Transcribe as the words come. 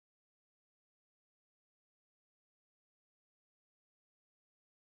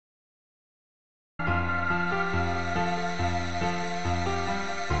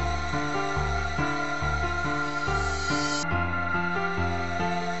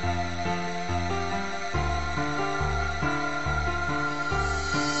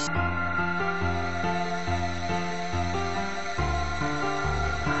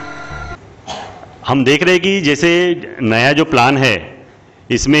हम देख रहे हैं कि जैसे नया जो प्लान है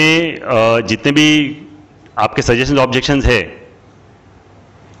इसमें जितने भी आपके सजेशंस ऑब्जेक्शंस है,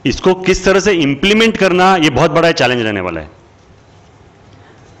 इसको किस तरह से इंप्लीमेंट करना ये बहुत बड़ा चैलेंज रहने वाला है।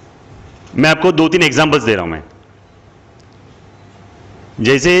 मैं आपको 2-3 एग्जांपल्स दे रहा हूं। मैं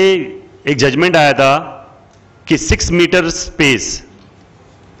जैसे एक जजमेंट आया था कि 6 metre space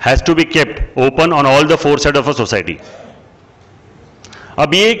has to be kept open on all the 4 side of a society.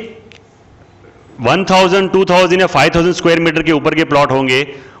 अब ये 1000, 2000 या 5000 स्क्वायर मीटर के ऊपर के प्लॉट होंगे,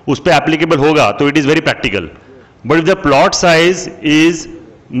 उस पर एप्लीकेबल होगा तो it is very practical. But if the plot size is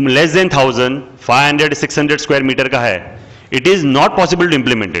less than 1000, 500, 600 square metre का है, it is not possible to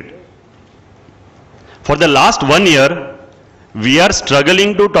implement it. For the last 1 year we are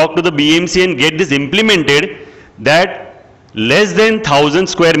struggling to talk to the BMC and get this implemented, that less than 1000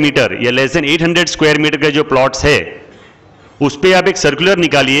 square metre या less than 800 square metre के जो plots है उस पे आप एक circular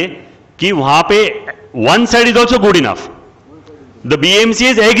निकालिए कि वहां पे one side is also good enough. The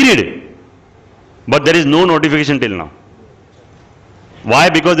BMC has agreed, but there is no notification till now. Why?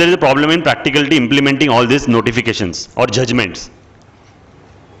 Because there is a problem in practicality implementing all these notifications or judgments.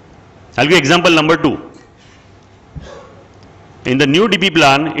 I'll give example number 2. In the new DP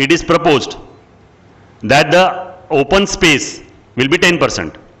plan, it is proposed that the open space will be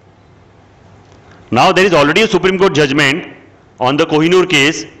 10%. Now there is already a Supreme Court judgment on the Kohinoor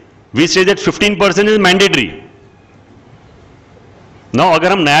case which says that 15% is mandatory. Now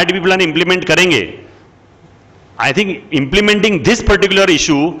अगर हम नया DP plan implement करेंगे, I think implementing this particular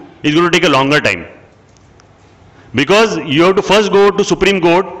issue is going to take a longer time, because you have to first go to Supreme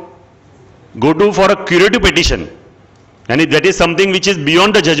Court, go to for a curative petition, and that is something which is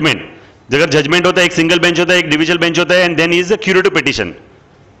beyond the judgment. अगर judgement होता है, एक single bench होता है, एक divisional bench होता है, and then is a curative petition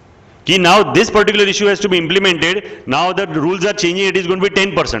कि now this particular issue has to be implemented, now the rules are changing, it is going to be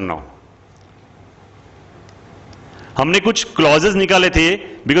 10% now. हमने कुछ क्लॉजेस निकाले थे,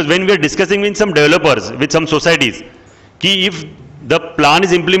 because when we are discussing with some developers, with some societies, कि if the plan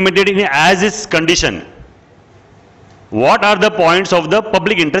is implemented in as is condition, what are the points of the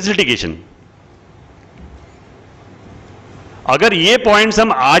public interest litigation. अगर ये points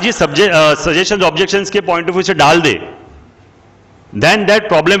हम आज ही suggestions objections के point of view से डाल दे, then that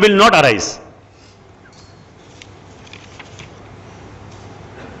problem will not arise.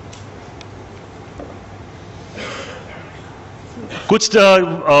 कुछ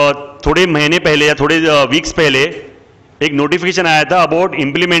थोड़े महीने पहले या थोड़े वीक्स पहले एक नोटिफिकेशन आया था about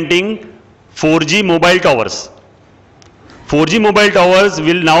implementing 4G mobile towers. 4G mobile towers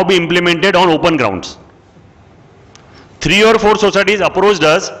will now B implemented on open grounds. 3 or 4 societies approached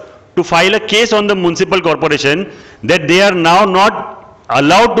us to file a case on the municipal corporation that they are now not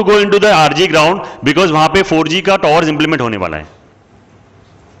allowed to go into the RG ground because वहां पे 4G का towers implement होने वाला है।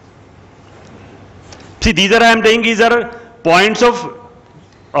 See, these are, I am saying, these are points of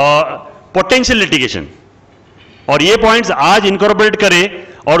potential litigation, और ये points आज incorporate करें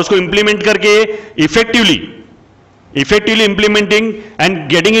और उसको implement करके effectively implementing and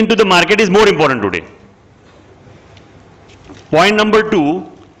getting into the market is more important today. Point number 2,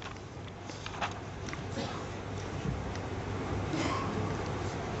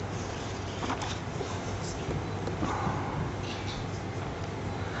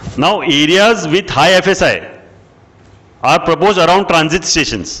 now areas with high FSI are proposed around transit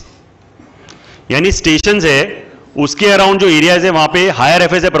stations, यानी stations है उसके अराउंड जो एरियाज है वहां पे हायर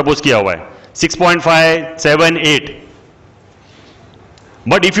FSI प्रपोज किया हुआ है 6.5, 7, 8.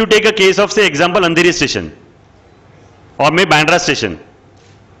 But if you take a case of, say, example Andheri station or may Bandra station,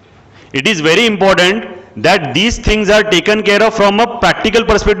 it is very important that these things are taken care of from a practical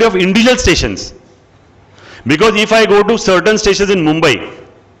perspective of individual stations. Because if I go to certain stations in Mumbai,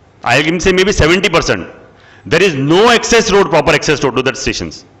 I can say maybe 70%, there is no access road, proper access road to that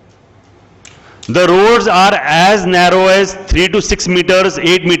stations. The roads are as narrow as 3 to 6 meters,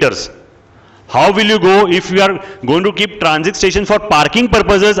 8 meters. How will you go if you are going to keep transit stations for parking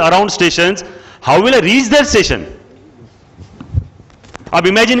purposes around stations? How will I reach that station? अब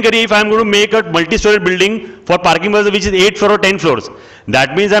imagine करिए, if I am going to make a multi-story building for parking purposes which is 8 floors or 10 floors,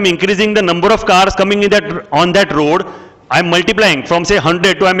 that means I am increasing the number of cars coming in on that road. I am multiplying from say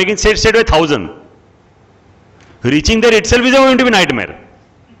 100 to I am making straight away 1000. Reaching there itself is going to be nightmare.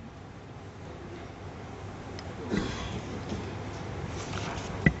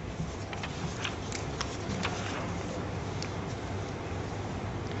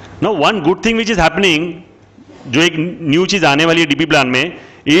 Now one good thing which is happening, जो एक new चीज आने वाली है DP plan में,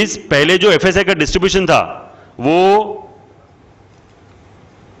 इस पहले जो एफएसआई का डिस्ट्रीब्यूशन था वो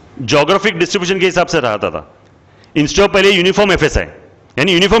ज्योग्राफिक डिस्ट्रीब्यूशन के हिसाब से रहता था। इंस्टेड ऑफ पहले यूनिफॉर्म एफएसआई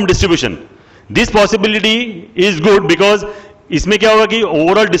यानी uniform distribution, this possibility is good because इसमें क्या होगा कि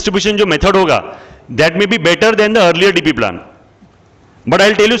ओवरऑल डिस्ट्रीब्यूशन जो मेथड होगा that may be better than the earlier DP plan. But I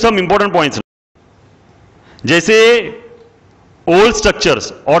will tell you some important points. जैसे old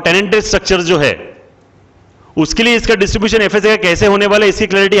structures और टेनेंटेड structures जो है उसके लिए इसका डिस्ट्रीब्यूशन एफएसए का कैसे होने वाला है इसकी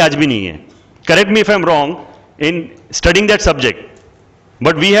क्लैरिटी आज भी नहीं है. Correct me if I am wrong in studying that subject,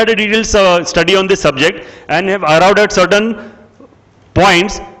 but we had a detailed study on this subject and have around at certain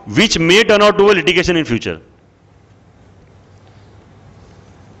points which may turn out to a litigation in future.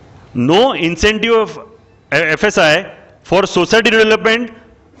 No incentive of FSI for society development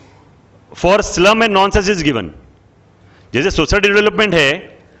for slum and nonsense is given. जैसे society development है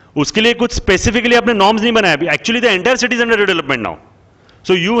उसके लिए कुछ specifically आपने norms नहीं बनाया. Actually the entire city is under redevelopment now,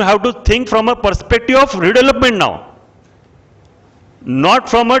 so you have to think from a perspective of redevelopment now, not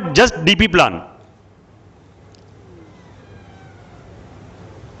from a just DP plan.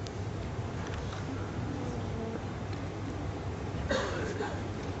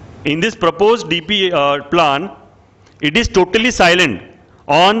 In this proposed DP plan, it is totally silent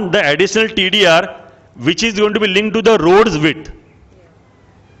on the additional TDR which is going to be linked to the road's width.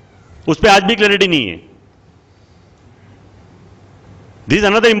 उस पर आज भी clarity नहीं है. This is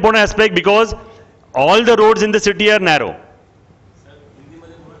another important aspect because all the roads in the city are narrow.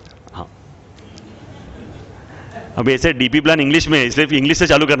 हाँ, अब ऐसे DP plan English में है इसलिए इंग्लिश से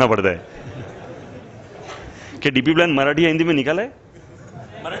चालू करना पड़ता है. क्या डीपी प्लान मराठी या हिंदी में निकाला है?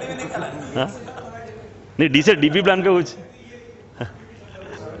 मराठी में निकाला है. हाँ? नहीं, डी से डीपी प्लान का कुछ.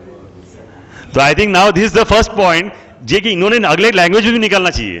 तो I think now this is the first point जे कि इन्होंने अगले लैंग्वेज में भी निकालना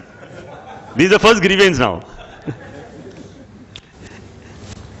चाहिए. This is the first grievance now.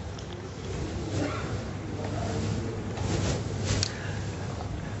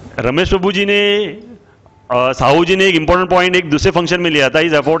 Ramesh प्रभु जी ने साहू जी ने एक इंपॉर्टेंट पॉइंट एक दूसरे फंक्शन में लिया था,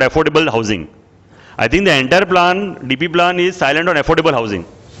 is affordable housing. I think the entire plan, DP plan, is silent on affordable housing.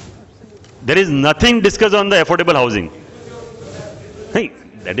 There is nothing discussed on the affordable housing. Hey,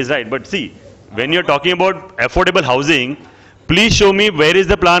 that is right. But see, when you're talking about affordable housing, please show me where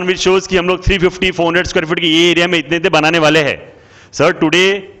is the plan which shows कि हम लोग 350, 400 square feet की ये area में इतने बनाने वाले हैं. Sir, today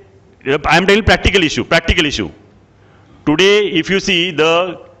I am telling practical issue. Practical issue. Today, if you see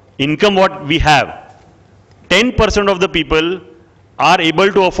the income what we have, 10% of the people are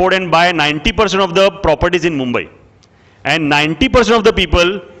able to afford and buy 90% of the properties in Mumbai, and 90% of the people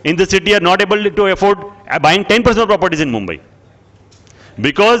in the city are not able to afford buying 10% of properties in Mumbai,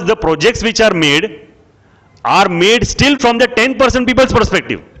 because the projects which are made still from the 10% people's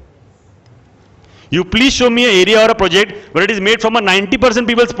perspective. You please show me an area or a project where it is made from a 90%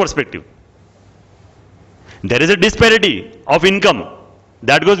 people's perspective. There is a disparity of income,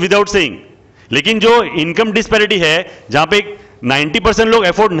 that goes without saying. लेकिन जो income disparity है जहां पे 90% लोग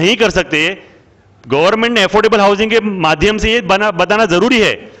afford नहीं कर सकते, government ने अफोर्डेबल हाउसिंग के माध्यम से ये बताना जरूरी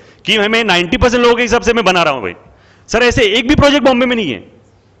है कि हमें 90% लोगों के हिसाब से मैं बना रहा हूं भाई. सर ऐसे एक भी प्रोजेक्ट बॉम्बे में नहीं है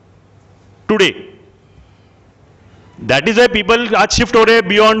today. That is why people आज शिफ्ट हो रहे हैं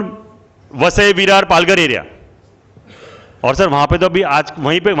बियॉन्ड वसई, विरार, पालघर एरिया. और सर वहां पे तो अभी आज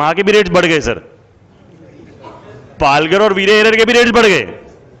वहीं पे वहां के भी रेट्स बढ़ गए. सर पालघर और वीरे एरिया के भी रेट्स बढ़ गए,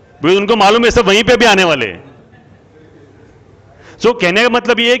 उनको मालूम है सब वहीं पे भी आने वाले हैं. सो कहने का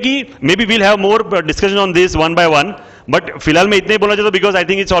मतलब ये है कि may be we'll have more discussion on this one by one, but फिलहाल मैं इतने ही बोलना चाहता हूं because I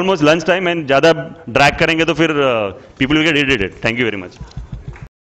think it's almost lunch time and ज्यादा ड्रैग करेंगे तो फिर people will get irritated. Thank you very much.